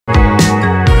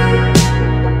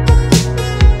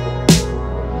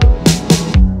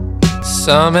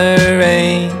Summer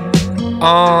rain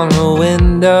on the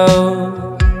window.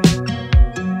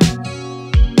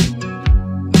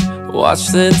 Watch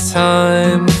the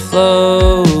time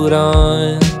float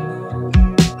on.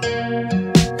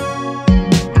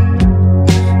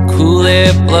 Cool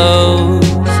air blows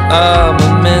a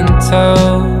memento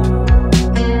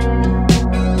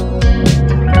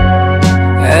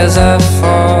as I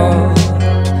fall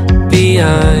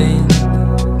behind.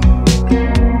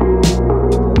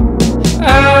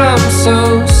 I'm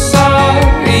so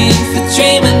sorry for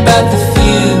dreaming about the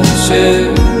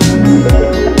future.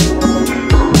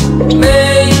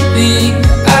 Maybe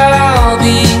I'll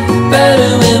be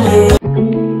better when we're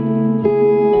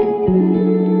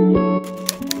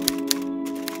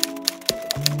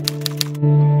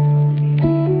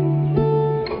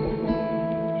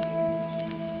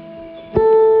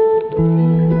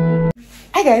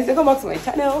Hi guys, welcome back to my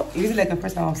channel. If this is like the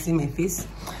first time I've seen my face,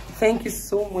 thank you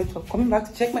so much for coming back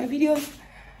to check my videos.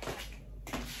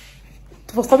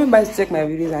 For stopping by to check my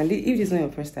videos, and if this is not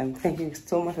your first time, thank you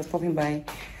so much for stopping by.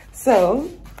 So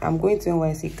I'm going to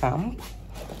NYSC Camp.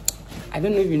 I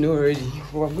don't know if you know already,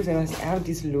 but I'm going to NYSC. I have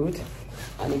this load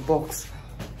and a box.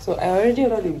 So I already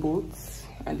ordered the boat,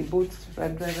 and the boat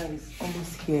driver is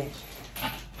almost here.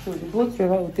 So the boat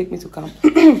driver will take me to camp.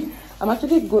 I'm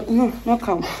actually going, no, not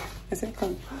camp. I said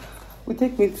camp. Will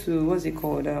take me to, what's it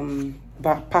called,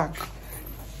 park.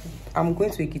 I'm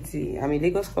going to Ekiti. I'm in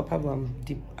Lagos Copper, but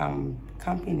I'm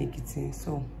camping in Ekiti.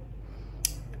 So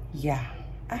yeah,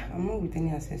 I'm not with any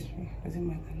accessory. Doesn't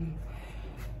matter. No.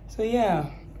 So yeah,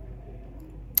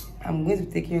 I'm going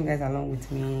to take you guys along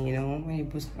with me. You know, when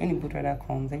the boat rider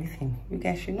comes, everything you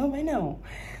guys should know by now.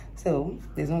 So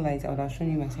there's no light. I would have shown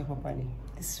you myself properly.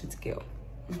 This sweet girl.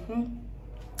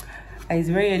 It's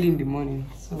very early in the morning,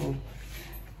 so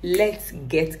let's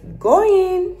get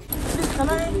going. Please, can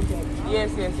I?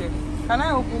 Yes. Can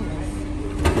I open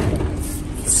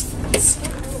this?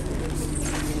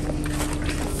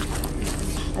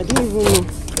 I didn't even know.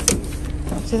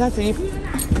 She has to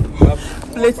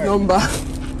plate number.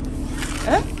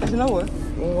 Eh? I should know what?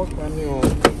 What can you?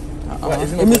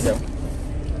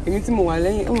 Emiti mo wà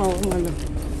lẹ́yìn. Oh my lord.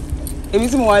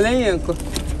 Emiti mo wà lẹ́yìn nǹkan.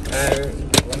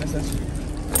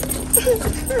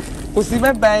 Kò sí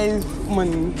bye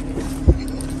money.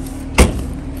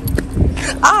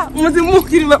 Mo ti mú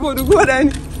kiri bàbá òdùgbò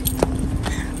dání.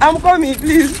 I'm coming,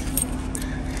 please.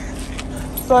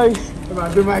 Sorry.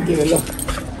 Bring my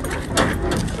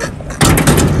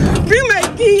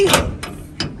key.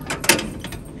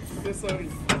 Sorry.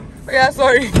 Yeah,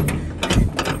 sorry.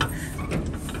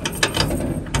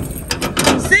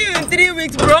 See you in 3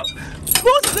 weeks, bro.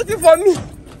 Who's looking for me?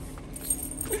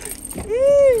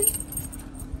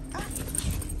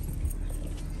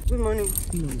 Good morning.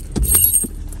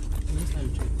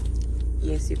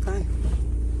 Yes, you can.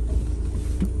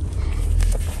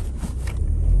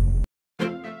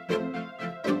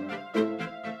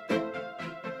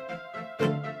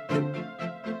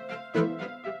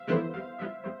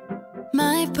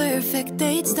 My perfect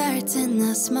date starts in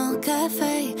a small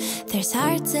cafe. There's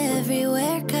hearts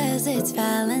everywhere cause it's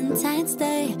Valentine's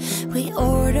Day. We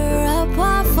order up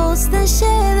waffles, then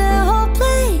share the whole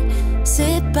plate.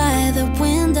 Sit by the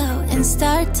window and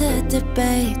start to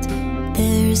debate.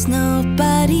 There's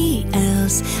nobody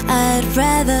else I'd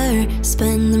rather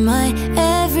spend my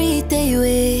everyday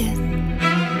with.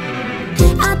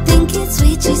 I think it's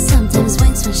sweet, she sometimes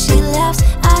winks when she laughs.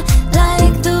 I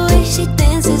like the way she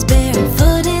dances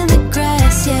barefoot in the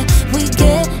grass. Yeah, we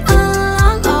get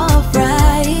along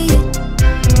alright,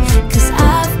 cause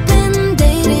I've been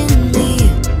dating me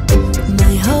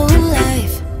my whole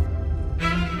life.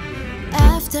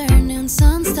 Afternoon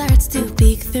sun starts to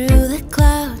peek through the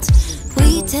clouds.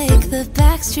 We take the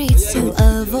back streets to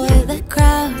avoid the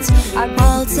crowds.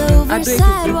 Waltz over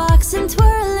sidewalks and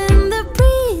twirl in the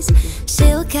breeze.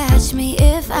 She'll catch me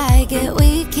if I get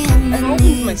weak in the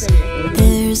knees.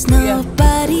 There's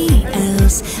nobody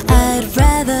else I'd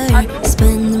rather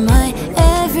spend my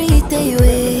everyday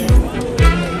with.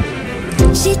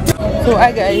 So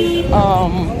hi guys,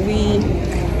 we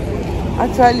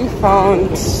actually found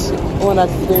one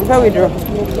that's going to withdraw.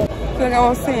 So like I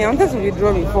was saying, I wanted to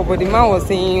withdraw before, but the man was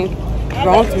saying if I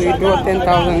want to withdraw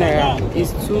 10,000 naira,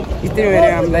 it's 300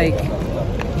 naira. I'm like,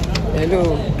 hello,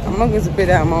 I'm not going to pay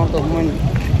that amount of money.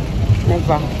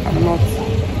 Never, I'm not.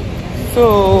 So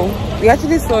we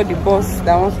actually saw the bus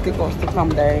that wants to take us to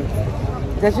Camp Direct.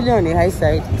 It's actually on the high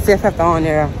side, it's 5,000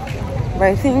 naira. But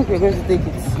I think we're going to take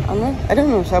it. I don't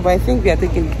know, but I think we are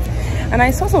taking it. And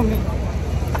I saw some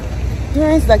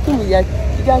parents that came with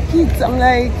their kids. I'm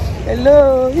like,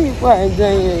 hello, people are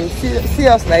enjoying it. See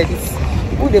us like this.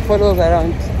 Who they follow us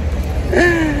around?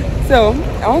 So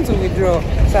I want to withdraw.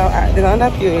 So there's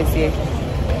another POS here.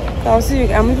 So I'll see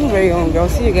you. I'm even very hungry. I'll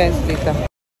see you guys later.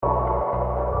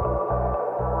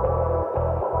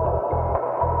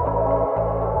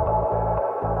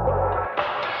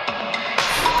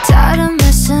 Tired of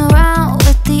messing around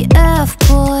with the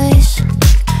F-boys.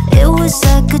 It was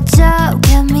a good job,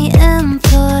 kept me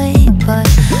employed, but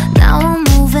now I'm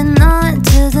moving on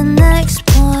to the next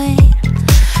point.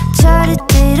 Try to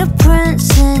date a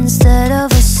prince instead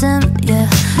of a simp, yeah.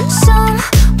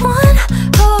 Someone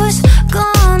who's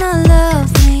gonna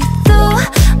love me through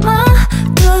my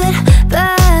good,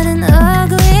 bad and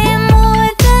ugly. More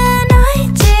than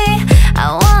 90,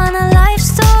 I want a life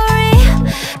story,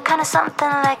 kinda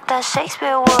something like that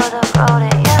Shakespeare would have wrote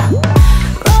it, yeah.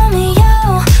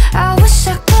 Romeo, I wish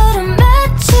I could've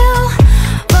met you.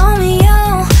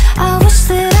 Romeo, I wish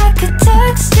that I could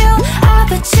text you. I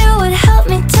bet you would help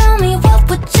me. Tell me, what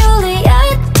would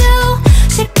Juliet do?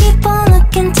 She'd keep on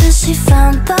looking till she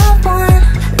found the one.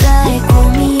 Like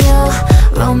Romeo,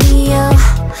 Romeo,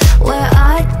 where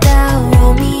art thou?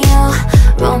 Romeo,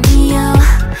 Romeo,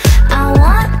 I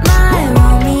want my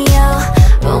Romeo,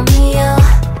 Romeo.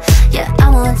 Yeah, I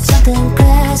want something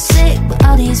classic, but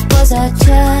all these boys are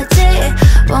tragic.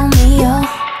 Romeo.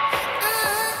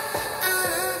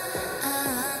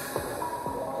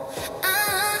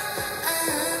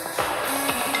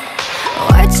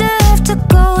 Why'd you have to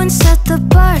go and set the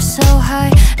bar so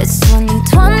high? It's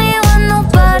 2020 when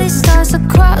nobody starts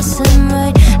crossing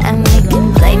right, and we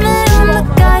can blame it on the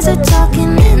guys who are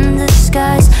talking in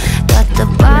disguise. Got the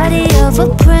body of a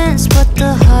prince, but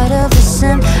the heart of a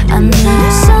simp. I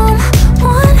need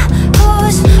someone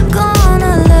who's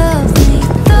gonna love me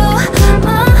through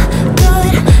my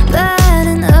good, bad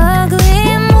and ugly.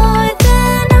 More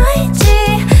than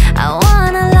 90, I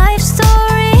want a life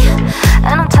story,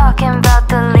 and I'm talking about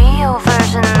the Leo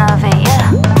version of it,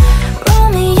 yeah.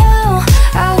 Romeo,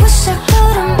 I wish I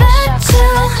could've met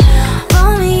you.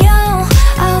 Romeo,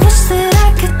 I wish that I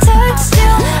could text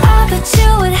you. I bet you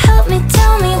would help me.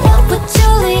 Tell me, what would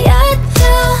Juliet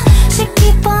do? She'd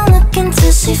keep on looking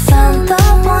till she found the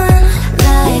one.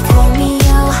 Like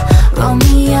Romeo,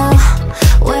 Romeo,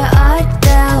 where art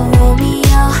thou?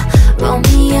 Romeo,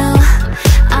 Romeo,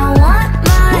 I want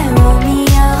my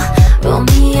Romeo,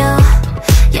 Romeo.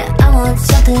 Yeah, I want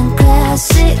something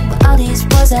classic, but all these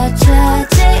boys are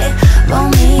tragic.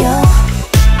 Romeo,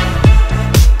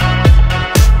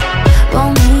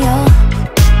 Romeo,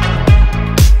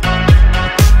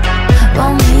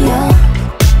 Romeo,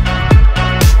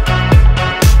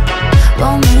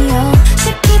 Romeo.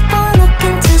 She keep on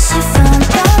looking till she found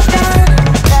the one.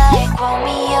 Like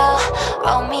Romeo,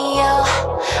 Romeo,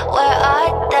 where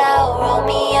art thou?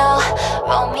 Romeo,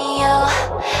 Romeo,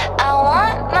 I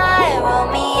want my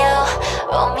Romeo,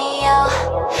 Romeo.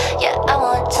 Yeah, I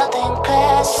want something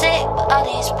classic, but all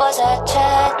these boys are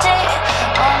tragic.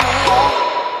 Romeo.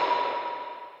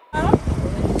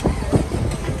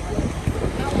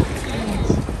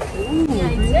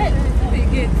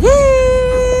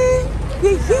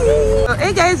 So,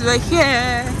 hey guys, we're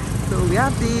here. So we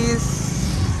have this.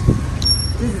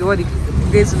 This is what the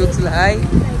place looks like.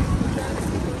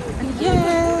 And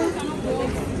yeah.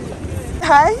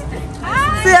 Hi.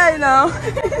 Hi. Say hi now.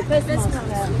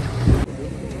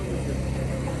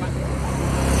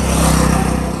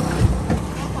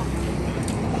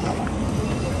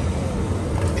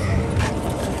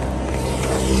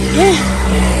 Yeah.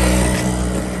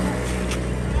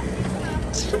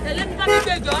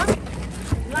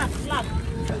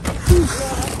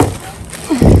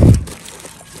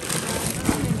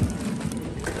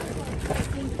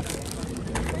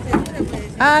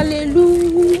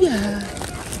 Hallelujah.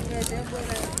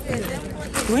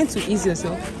 You went to ease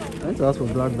yourself. I went to ask for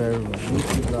blackberry.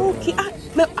 Okay.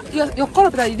 Your call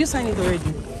up that, did you sign it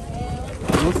already?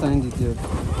 I've not signed it yet.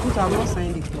 Because I've not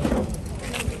signed it.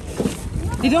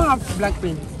 They don't have black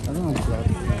pen. I don't have black.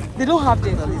 They don't have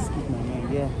them.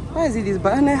 Yeah. Why is it this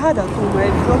bad? And I had at home, I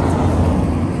dropped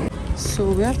it.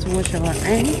 So we have to wash our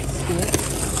hands here.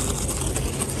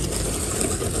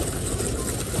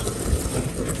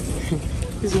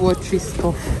 This watery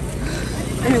stuff.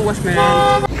 Let me wash my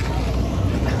hands.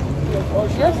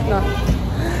 Yes, now.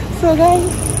 So guys,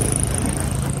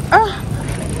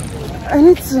 I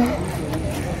need to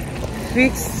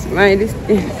fix my this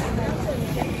thing.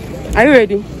 Are you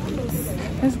ready?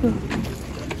 Let's go.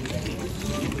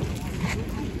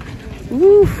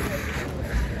 Woo.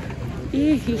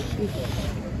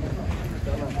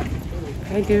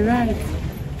 I did right.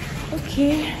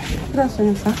 Okay. That's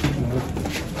one, sir.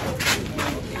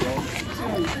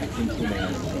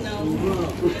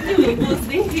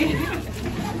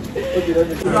 That's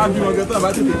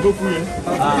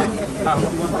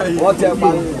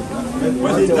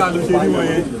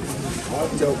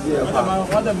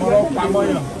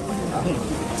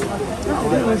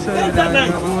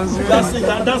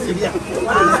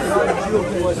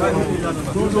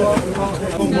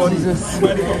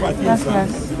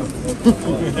nice.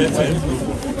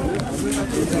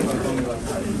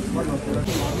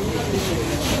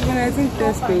 When I think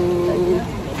that's the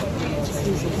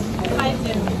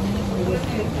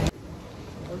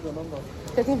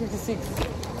 1356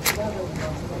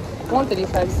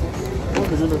 1356.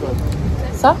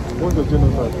 Sir? What's the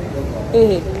genocide?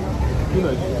 Hey.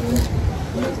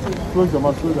 Close your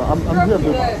mouth, close your mouth. I'm here,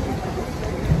 baby.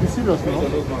 You serious now?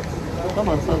 Come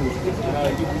and stand it.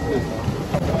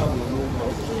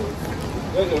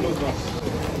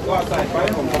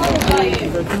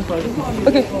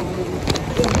 Okay.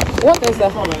 What is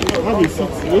that? Have a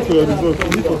seat. Wait for your result.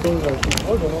 Wait for someone.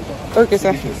 Okay,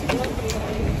 sir.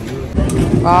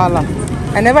 Voila.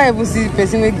 I never even see the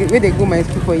person where they go my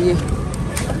school for a year.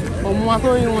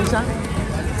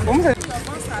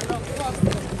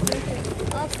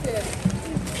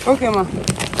 Okay, ma.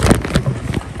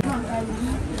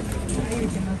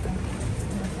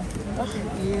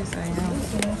 Yes, I am.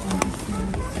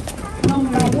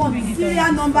 Number 1.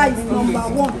 Serial number is number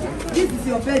 1. This is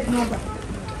your bed number.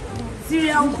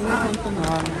 Serial number.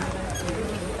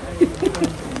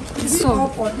 So,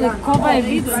 they cover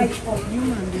everything.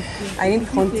 I need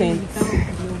content.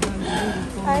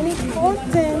 I need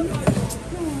content.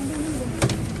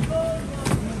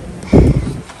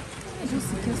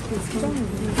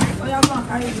 Oh, yeah, go and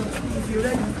carry your bag. If you're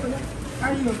ready,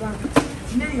 carry your bag.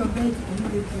 Lay your bed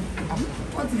immediately.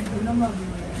 What is the number of your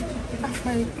bed?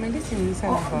 My this is inside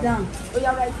the bag. Down. Oh,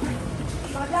 yeah, right.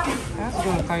 I have to go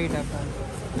and carry that bag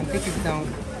and take it down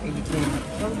again.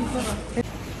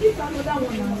 This another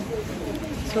one now.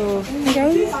 So, This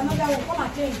guys, another one. Come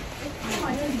and change. Come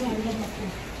and change one.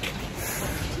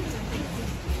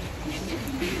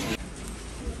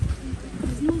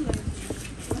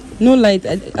 no light.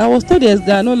 I was told there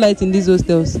are no light in these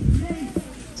hostels.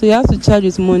 So you have to charge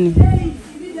with money.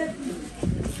 Immediately.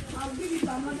 I'll give it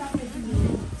another person.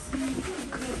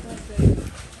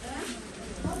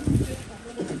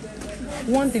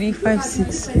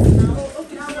 1356.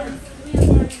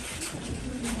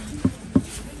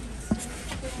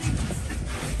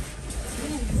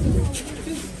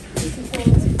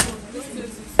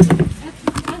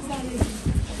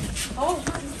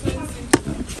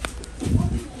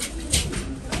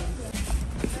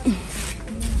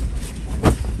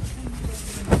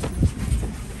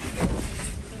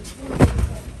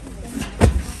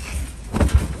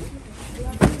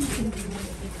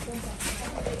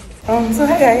 So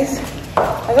hi guys,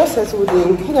 I just settled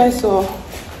in. You guys saw,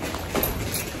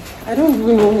 I don't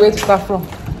even know where to start from.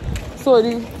 So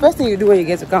the first thing you do when you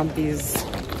get to camp is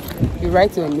you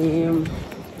write your name,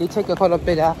 they check your call-up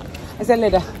letter. I said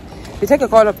letter. They check your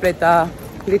call-up letter,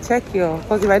 they check your,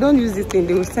 because if I don't use this thing,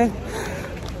 they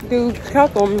will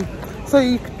count on me. So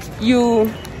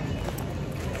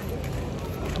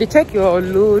they check your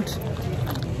load,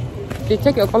 they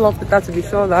check your call-up letter to be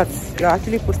sure that you're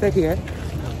actually posted here.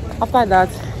 After that,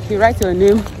 you write your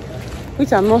name,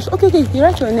 which I'm not sure. Okay, you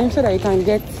write your name so that you can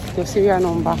get your serial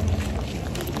number.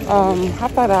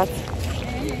 After that,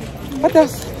 what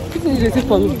else? People is waiting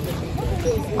for me.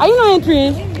 Are you not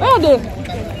entering? Where are they?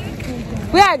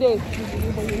 Where are they?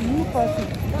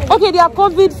 Okay, they are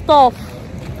COVID stuff.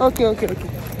 Okay.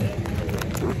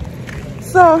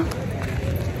 So,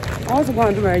 I want to go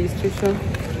and do my registration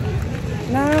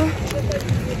now,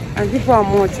 and people are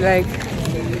much like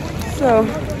so.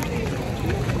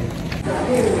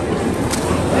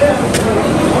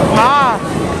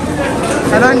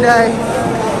 I don't die.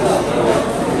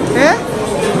 Eh?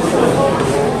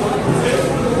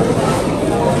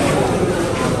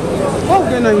 What's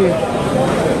going on here?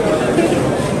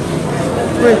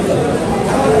 Wait.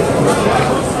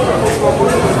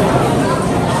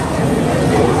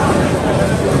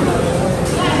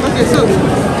 Okay, so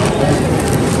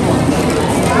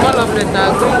all of the green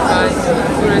cards,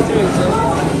 quarantine result,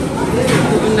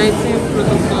 COVID-19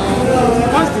 protocol.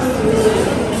 What's this?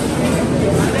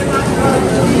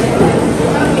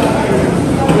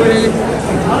 Really?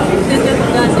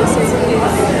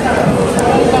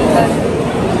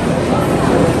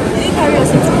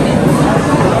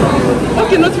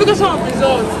 Okay, notification of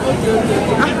results. Okay.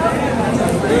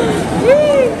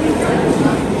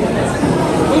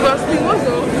 Oversting, what's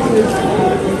your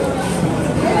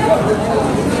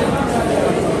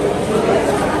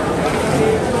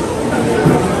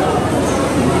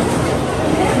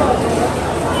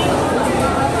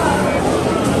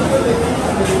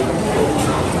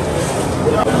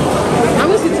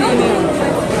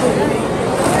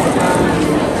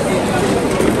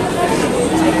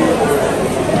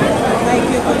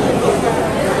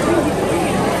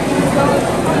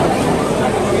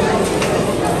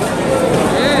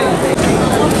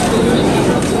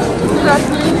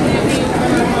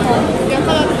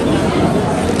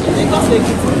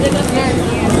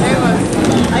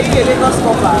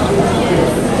don't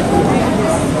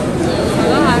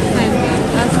have time.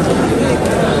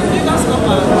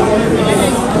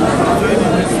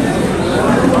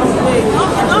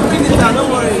 Don't bring it down, don't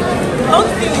worry. Don't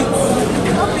feel it.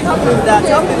 Don't feel that.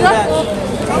 Don't feel that.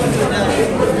 Don't feel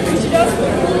that.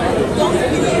 Don't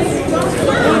feel it.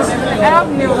 I have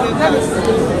nails. Let me see.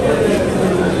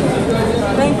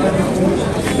 Thank you.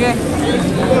 Yeah.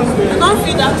 Don't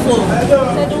feel that phone.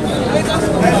 Let us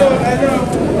go.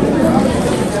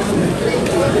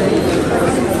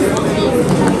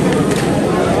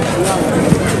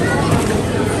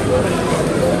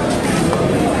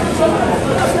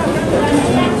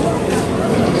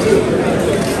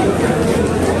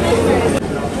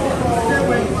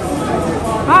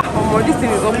 Oh, this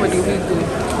thing is up for the week though.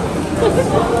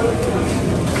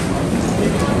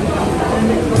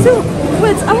 So,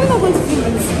 wait, am I not going to film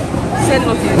it? She said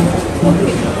not yet.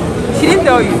 Okay. She didn't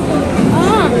tell you. I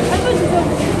thought you told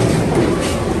me.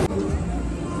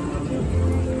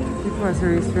 People are still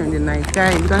registering in the night.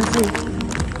 Guys, you can see.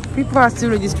 People are still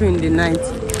registering in the night.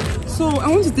 So I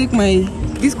want to take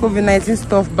this COVID-19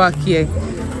 stuff back here.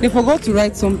 They forgot to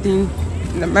write something,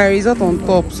 my result on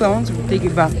top, so I want to take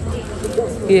it back.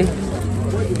 Here.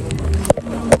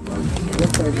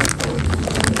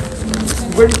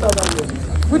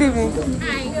 Good evening.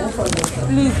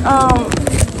 Please,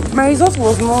 my result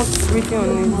was not written on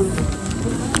it.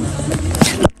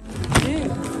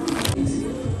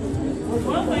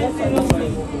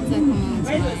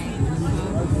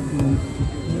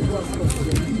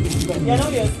 Yeah, no,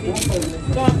 you're asleep.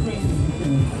 Don't bring.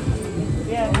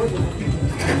 Yeah.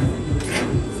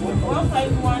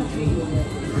 1513.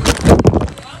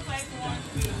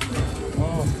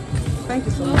 1513. Thank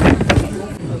you so much.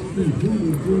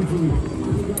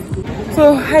 So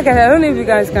hi guys, I don't know if you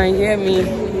guys can hear me.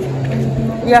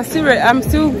 We are still I'm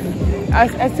still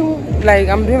like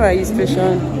I'm doing my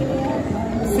registration.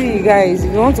 See guys,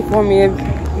 if you want to come here,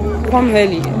 come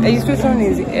early. Registration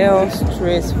is hell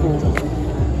stressful.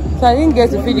 So I didn't get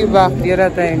to feed you back the other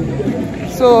time.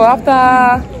 So after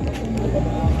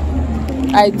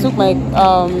I took my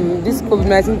this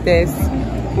COVID-19 test,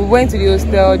 we went to the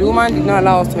hostel. The woman did not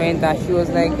allow us to enter. She was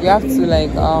like, you have to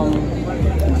like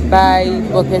buy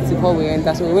buckets before we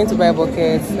enter. So we went to buy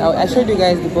buckets. I showed you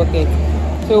guys the bucket.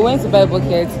 So we went to buy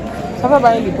buckets. So after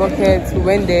buying the buckets, we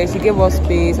went there. She gave us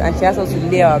space and she asked us to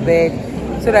lay our bed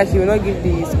so that she will not give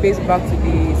the space back to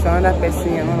the surrounding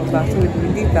person and all of that. So we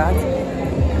did that.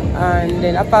 And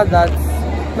then after that,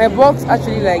 my box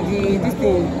actually like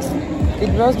the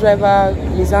bus driver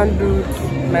mishandled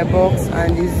my box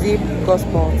and the zip got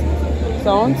spoiled. So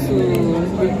I want to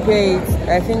repair it,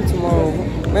 I think tomorrow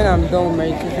when I'm done with my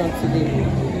registration today.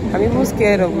 I'm even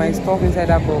scared of my stuff inside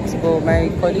that box, but my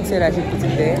colleague said I should put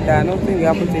it there, that nothing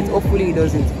will happen to it. Hopefully it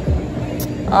doesn't.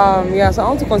 Yeah, so I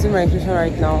want to continue my registration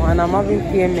right now, and I'm having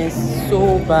PMS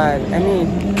so bad. I mean,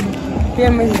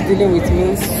 PMS is dealing with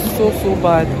me so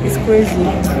bad. It's crazy.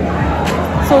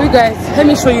 So you guys, let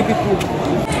me show you people.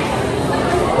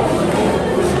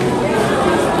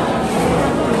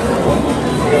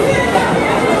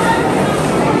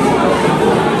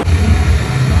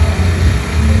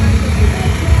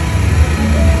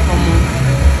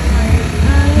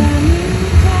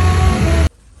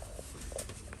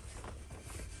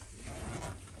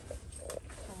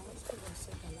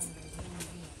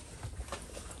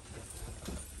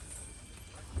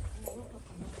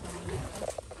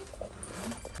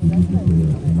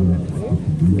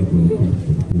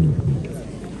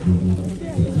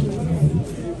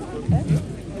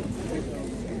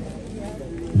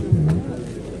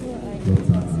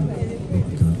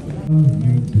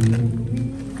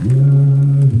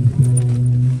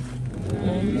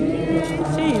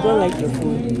 Say you don't like your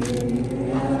food.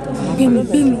 Be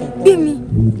me.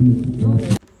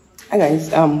 Hi guys,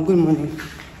 good morning.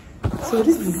 So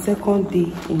this is the second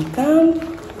day in camp,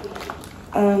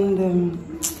 and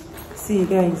see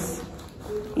guys,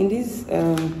 in this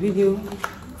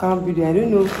camp video, I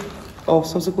don't know of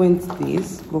subsequent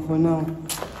days, but for now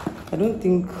I don't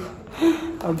think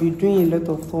I'll be doing a lot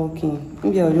of talking.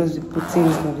 Maybe I'll just be putting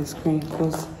it on the screen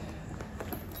because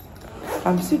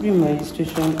I'm still doing my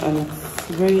registration and it's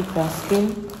very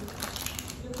tasking.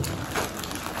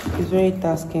 It's very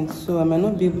tasking, so I might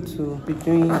not be able to be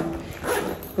doing it.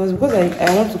 Because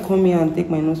I want to come here and take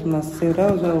my notes myself.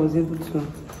 That was why I was able to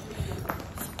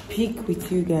speak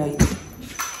with you guys.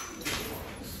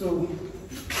 So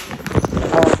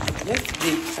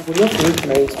yesterday I could not finish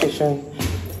my registration.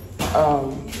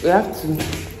 We have to,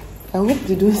 I hope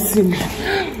they don't see me.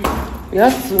 We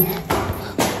have to,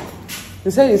 they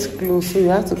said it's closed, so you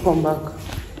have to come back.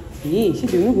 Yeah, she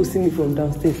didn't go see me from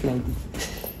downstairs like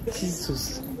this.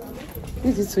 Jesus.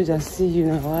 This is so just see you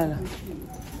now.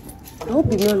 I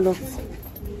hope it's not locked.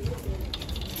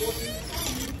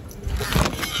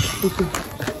 Okay.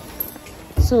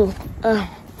 So,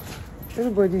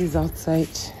 everybody is outside.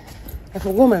 I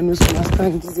forgot my nose mask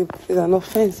and there's an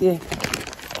offense here.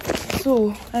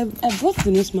 So, I brought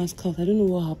the nose mask out. I don't know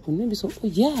what happened. Maybe so. Oh,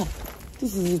 yeah.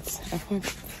 This is it.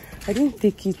 I didn't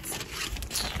take it.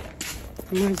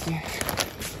 Imagine.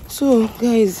 So,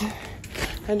 guys,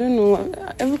 I don't know.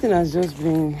 Everything has just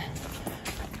been.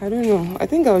 I don't know. I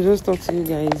think I'll just talk to you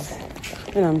guys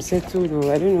when I'm settled,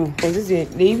 or I don't know. Because this year,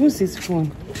 they even say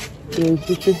phone. You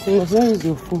must not use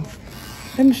your phone.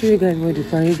 Let me show you guys what the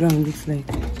parade ground looks like.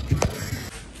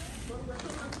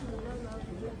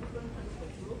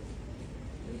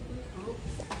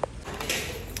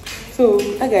 So,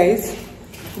 hi guys.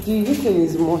 The thing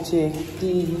is much here.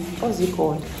 What's it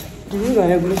called? The rules and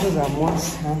regulations are much.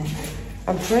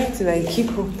 I'm trying to like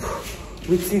keep up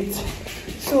with it.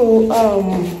 So,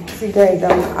 see guys,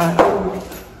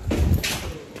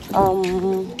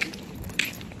 I'm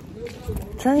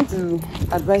trying to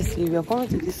advise you, if you're coming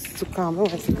to this to camp,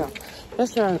 NYSC Camp,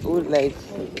 just try and hold like,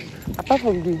 apart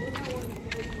from the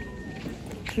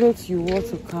clothes you wear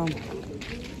to camp,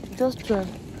 just try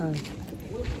and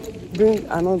bring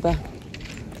another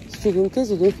streak in case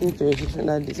you didn't finish your registration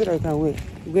that day, so that you can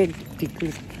wear the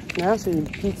clothes. And I have to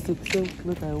repeat the same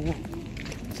clothes I wore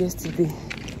yesterday.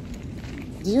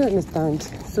 Do you understand?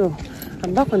 So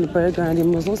I'm back on the parade ground and they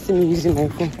must not see me using my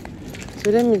phone. So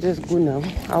let me just go now.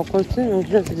 I'll continue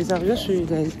to this. I'll just show you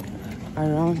guys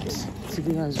around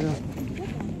today as well.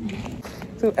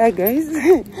 So hi guys,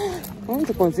 I want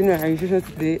to continue our registration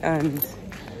today and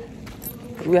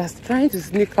we are trying to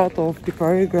sneak out of the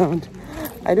parade ground.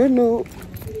 I don't know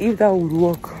if that would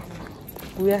work.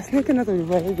 We are sneaking out of the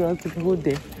parade ground to go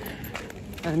there,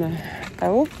 and I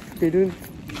hope they don't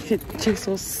chase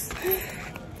us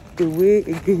away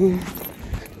again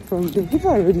from there. People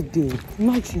are already there.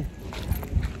 Imagine.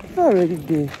 People are already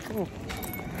there. Oh.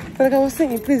 So like I was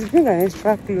saying, please bring an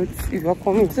extra clothes if you're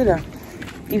coming, so that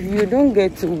if you don't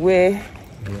get to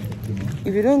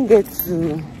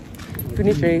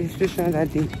finish registration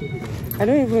that day, I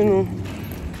don't even know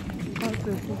how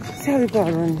to see how people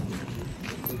are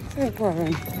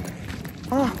running.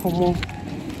 Ah, come on.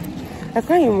 I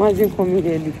can't imagine coming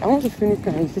early. I want to finish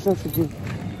my registration today.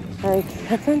 Like,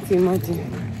 I can't imagine.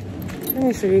 Let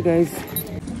me show you guys.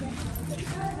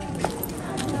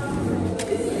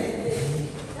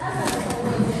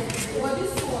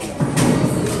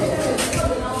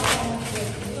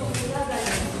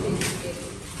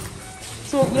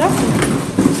 So, yeah.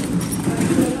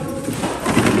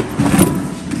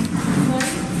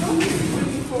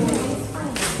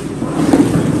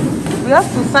 We have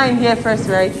to sign here first,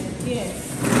 right? Yes.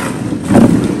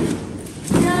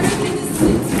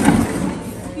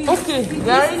 Okay, we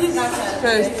are already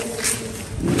first.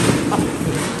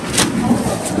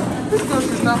 This goes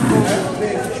is not cool.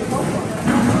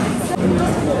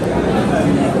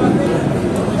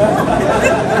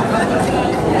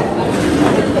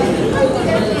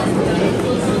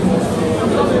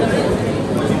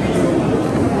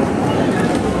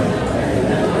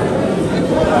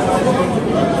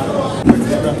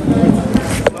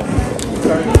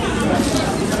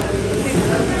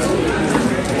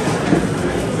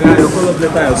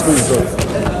 Later your school is up.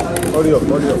 Hurry up.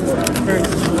 You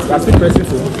are still pressing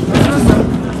for.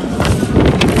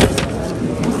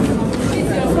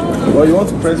 Or you want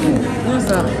to press more? No,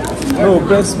 sir. No,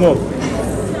 press more.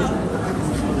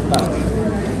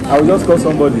 I will just call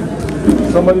somebody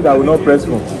that will not press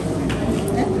more.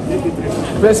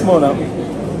 Press more now.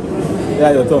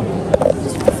 Yeah, your turn.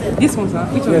 This one, sir.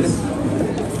 Which one? Yes.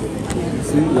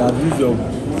 See, you have used your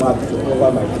map to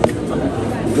cover my thing.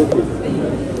 It's okay.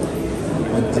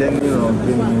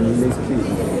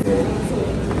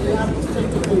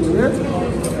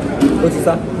 What's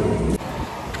that?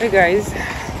 Hey guys,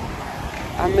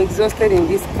 I'm exhausted in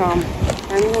this camp.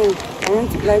 I know, I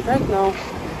want to, like right now,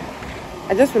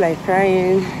 I just feel like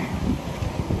crying.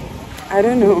 I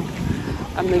don't know.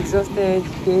 I'm exhausted.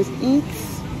 There's heat.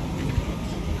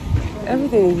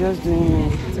 Everything is just doing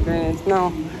me, to be honest.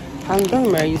 Now, I'm done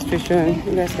with my registration.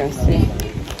 You guys can see.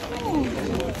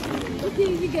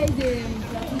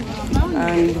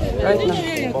 And right now,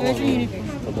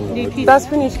 that's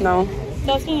finished now.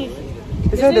 That's finished.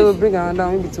 They said they will bring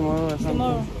another maybe tomorrow or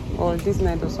something. Or this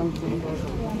night or something.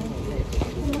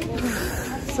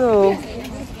 So,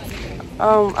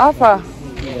 Alpha.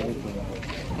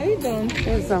 Are you done?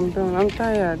 Yes, I'm done. I'm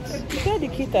tired. You said the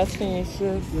kit has finished.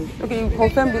 Yes. Okay, you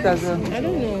confirmed it as well. I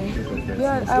don't know.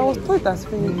 Yeah, I was told it has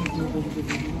finished.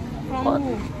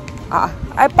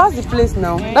 I passed the place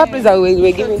now. That place that we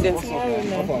were giving them.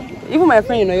 Even my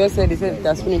friend, you said they said it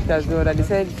has finished as well. That they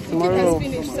said tomorrow. It has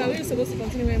finished. So are we supposed to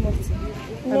continue when more?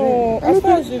 No, as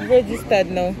far as we've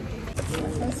registered now.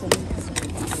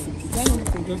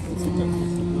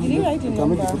 Did you write the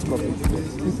number? We're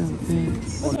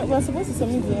supposed to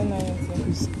submit the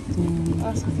NYSC.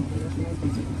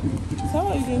 So how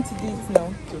are you going to do it now?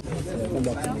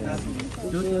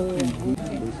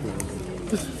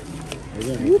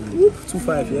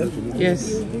 2.5, yeah? Yes.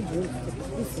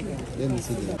 Let me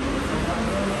see that.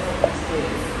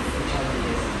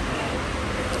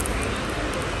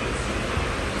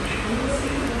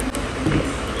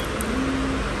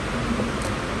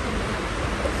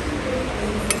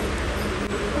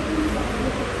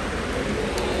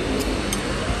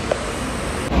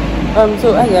 So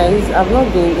hi guys, I've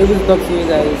not been able to talk to you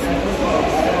guys.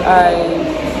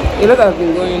 A lot has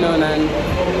been going on, and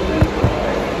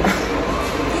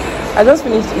I just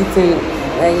finished eating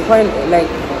like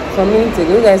some minutes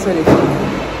ago. You guys saw the food.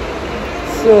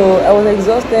 So I was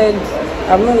exhausted.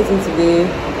 I've not eaten today.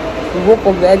 We woke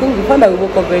up. I think we found that we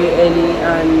woke up very early,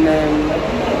 and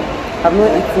I've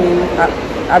not eaten.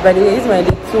 By the way, it's my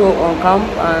day 2 on camp,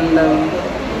 and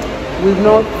we've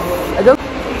not.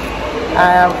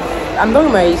 I'm done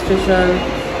with my registration,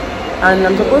 and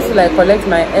I'm supposed to collect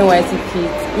my NYSC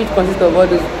kit, which consists of all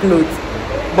those clothes.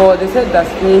 But they said that's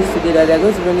finished today, that they're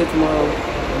going to bring it tomorrow.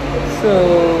 So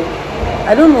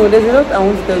I don't know. There's a lot I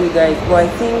want to tell you guys, but I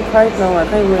think right now I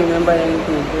can't even remember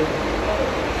anything.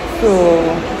 So,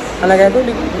 and like I told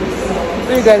you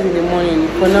guys in the morning,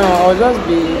 for now I'll just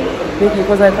be making,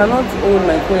 because I cannot hold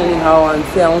my phone anyhow and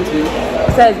say I want to.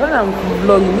 Besides, when I'm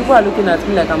vlogging, people are looking at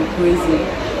me like I'm crazy.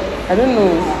 I don't know.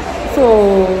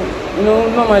 So,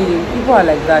 normally people are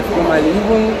like that. Normally,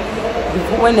 even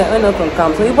when they're not on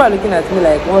camp, so people are looking at me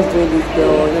like, what's doing this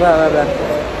girl, blah blah blah.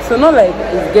 So not like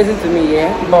it's getting to me,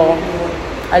 yeah, but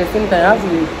at the same time I have to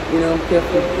be,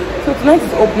 careful. So tonight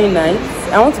is opening night.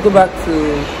 I want to go back to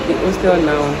the hostel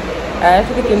now. I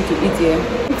actually came to eat here,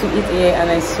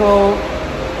 and I saw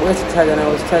where to charge, and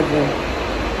I was charging.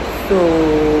 So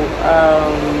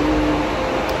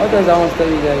what else I want to tell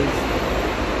you guys?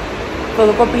 For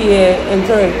the copy here, and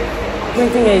sorry,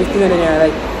 printing here is still in there.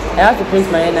 Like, I have to print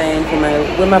my NIN for my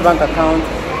Wema bank account,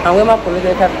 and Wema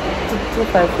collected 2.5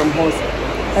 from us.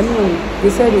 I mean, they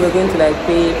said we were going to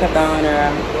pay Katana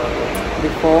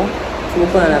before to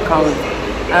open an account,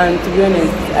 and to be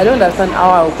honest, I don't understand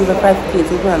how I will pay 5K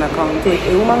to open an account. So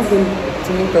a woman came to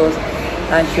meet us,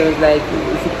 and she was like,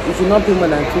 you should not pay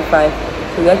more than 2.5.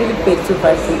 So we actually paid 2.5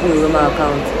 to open a Wema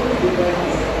account.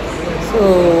 So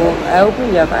I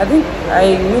opened the account. I think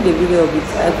I made a video of it.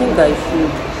 I think I should.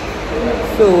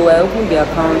 So I opened the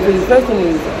account. So the first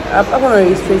thing is, after my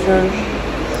registration,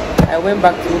 I went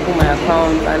back to open my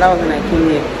account, and that was when I came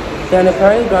here. They're on the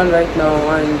parade ground right now,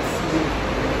 and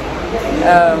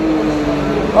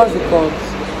what's it called?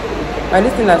 My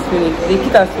listing has finished. The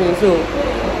kit has finished. So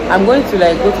I'm going to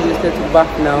go to the state to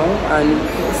back now and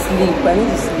sleep. I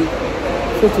need to sleep.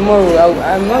 So tomorrow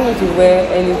I'm not going to wear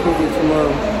anything till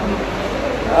tomorrow.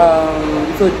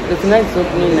 So tonight is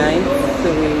opening night,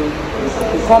 so we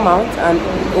come out and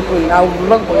open. I'll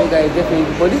vlog for you guys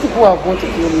definitely, but these people are going to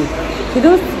kill me.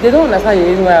 They don't understand the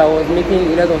reason why I was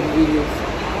making a lot of videos.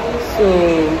 So,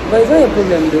 but it's not a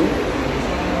problem though.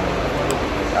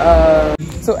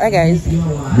 So hi guys,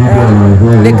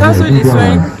 they cancelled this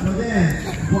one.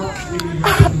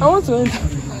 I want to.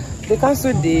 They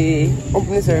cancelled the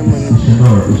opening ceremony.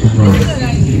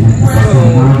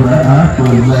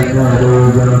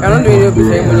 I'm not doing the opening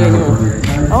ceremony anymore.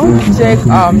 I want to check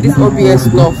this OBS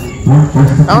stuff.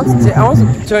 I want to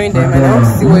join them, and I want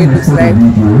to see what it looks like.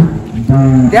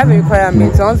 They have a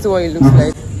requirement, so I want to see what it looks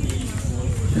like.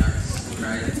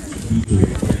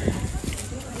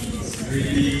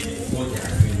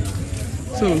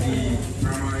 So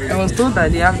I was told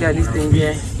that they have their listing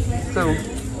here. So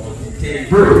So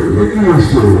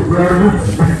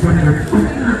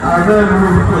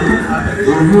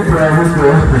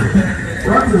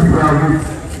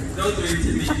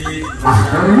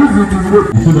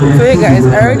hey guys,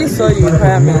 I already saw the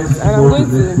requirements, and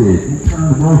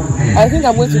I think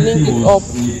I'm going to link it up.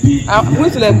 I'm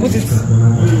going to put it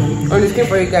on the screen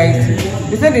for you guys.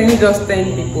 They said they need just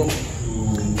 10 people.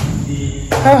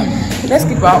 Let's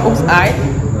keep our hopes high,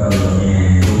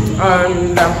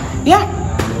 and yeah.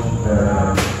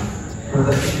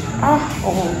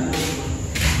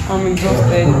 I'm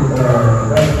exhausted.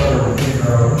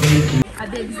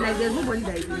 It's like there's nobody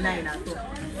that is 9 at all.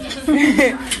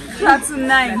 Platinum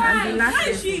 9 and the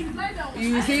last.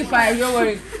 You say 5, don't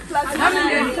worry.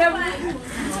 Platinum 7.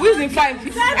 Who is in 5?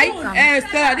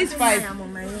 Stella, this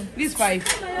 5. This 5.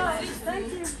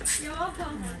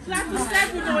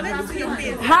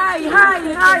 Hi.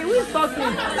 Who is talking?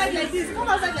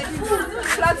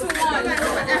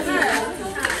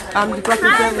 I'm the class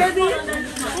Hi, baby.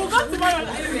 We'll go tomorrow.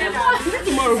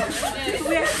 Tomorrow.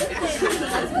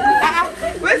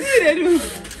 What do you do?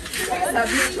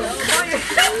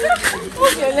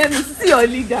 Okay, let me see your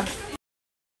leader.